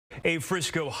A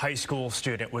Frisco high school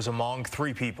student was among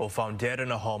 3 people found dead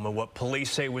in a home in what police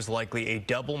say was likely a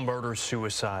double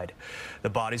murder-suicide.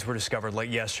 The bodies were discovered late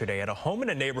yesterday at a home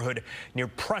in a neighborhood near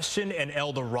Preston and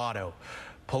Eldorado.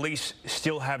 Police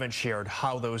still haven't shared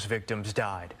how those victims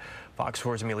died. Fox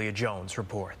 4's Amelia Jones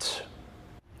reports.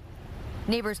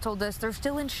 Neighbors told us they're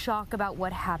still in shock about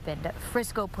what happened.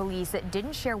 Frisco police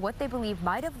didn't share what they believe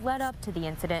might have led up to the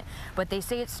incident, but they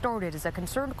say it started as a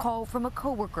concerned call from a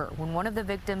coworker when one of the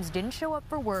victims didn't show up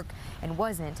for work and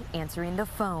wasn't answering the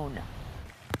phone.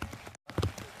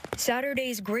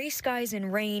 Saturday's gray skies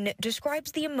and rain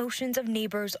describes the emotions of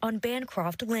neighbors on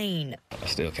Bancroft Lane. I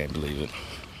still can't believe it.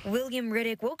 William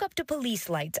Riddick woke up to police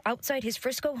lights outside his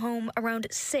Frisco home around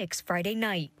 6 Friday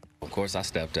night. Of course, I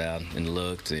stepped out and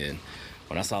looked, and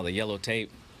when I saw the yellow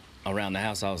tape around the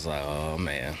house, I was like, oh,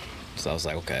 man. So I was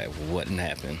like, okay, what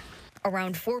happened?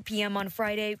 Around 4 p.m. on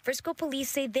Friday, Frisco police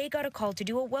say they got a call to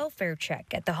do a welfare check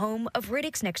at the home of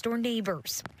Riddick's next-door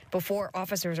neighbors. Before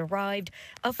officers arrived,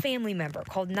 a family member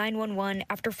called 911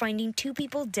 after finding 2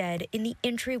 people dead in the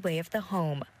entryway of the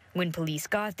home. When police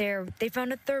got there, they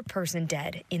found a 3rd person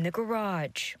dead in the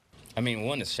garage. I mean,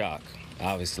 one is shock.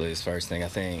 Obviously, it's first thing. I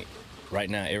think right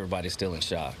now everybody's still in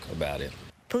shock about it.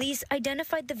 Police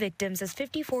identified the victims as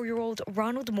 54-year-old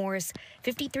Ronald Morris,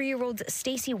 53-year-old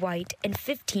Stacy White, and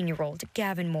 15-year-old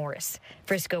Gavin Morris.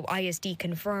 Frisco ISD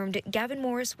confirmed Gavin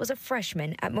Morris was a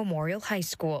freshman at Memorial High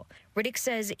School. Riddick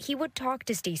says he would talk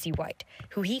to Stacy White,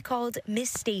 who he called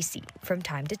Miss Stacy, from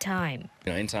time to time.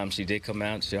 You know, anytime she did come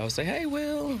out, she always say, "Hey,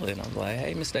 Will," and I'm like,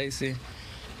 "Hey, Miss Stacy."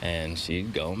 And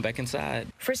she'd go back inside.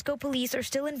 Frisco police are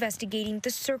still investigating the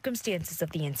circumstances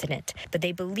of the incident, but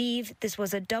they believe this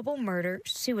was a double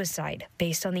murder-suicide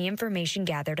based on the information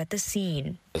gathered at the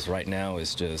scene. Right now,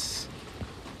 it's just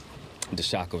the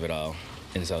shock of it all.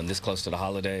 And so this close to the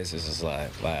holidays, it's just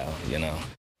like, wow, you know.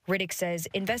 Riddick says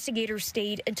investigators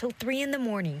stayed until 3 in the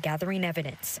morning gathering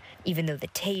evidence. Even though the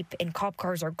tape and cop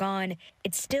cars are gone,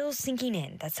 it's still sinking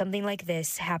in that something like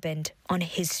this happened on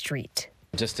his street.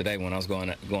 Just today when I was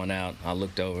going out, I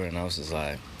looked over and I was just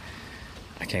like,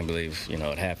 I can't believe, you know,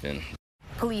 it happened.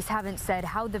 Police haven't said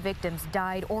how the victims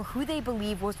died or who they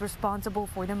believe was responsible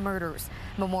for the murders.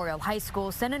 Memorial High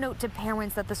School sent a note to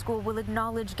parents that the school will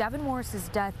acknowledge Gavin Morris's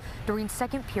death during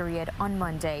second period on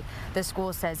Monday. The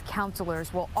school says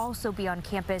counselors will also be on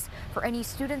campus for any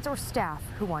students or staff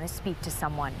who want to speak to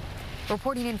someone.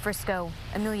 Reporting in Frisco,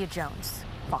 Amelia Jones,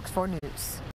 Fox 4 News.